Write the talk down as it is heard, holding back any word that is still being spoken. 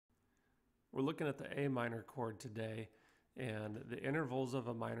We're looking at the A minor chord today, and the intervals of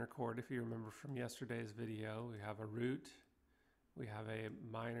a minor chord, if you remember from yesterday's video, we have a root, we have a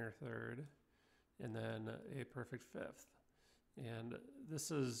minor third, and then a perfect fifth. And this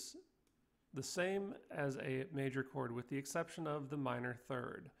is the same as a major chord with the exception of the minor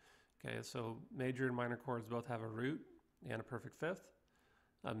third. Okay, so major and minor chords both have a root and a perfect fifth.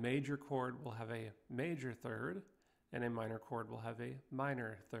 A major chord will have a major third, and a minor chord will have a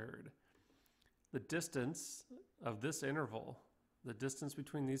minor third. The distance of this interval, the distance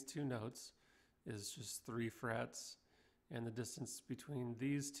between these two notes, is just 3 frets, and the distance between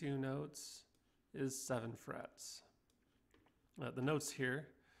these two notes is 7 frets. The notes here,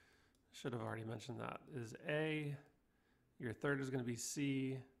 should have already mentioned that, is A, your third is going to be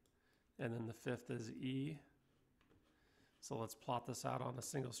C, and then the fifth is E. So let's plot this out on a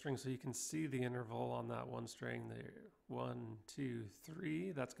single string so you can see the interval on that one string there. 1, 2,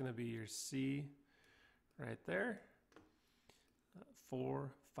 3, that's going to be your C right there.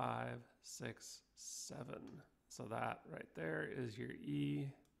 4, 5, 6, 7. So that right there is your E,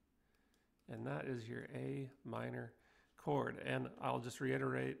 and that is your A minor chord. And I'll just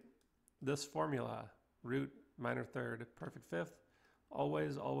reiterate this formula: root, minor third, perfect fifth,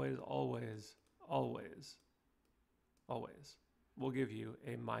 always, always, always, always, always will give you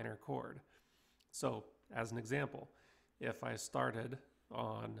a minor chord. So as an example, if I started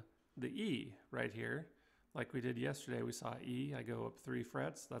on the E right here, like we did yesterday, we saw E, I go up 3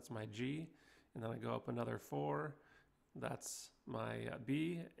 frets, that's my G, and then I go up another 4, that's my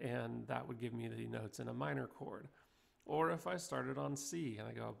B, and that would give me the notes in a minor chord. Or if I started on C and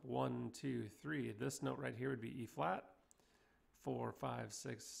I go up 1, 2, 3, this note right here would be E flat, 4, 5,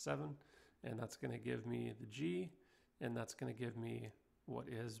 6, 7, and that's going to give me the G, and that's going to give me what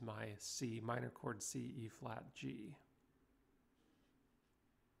is my C, minor chord C, E flat, G.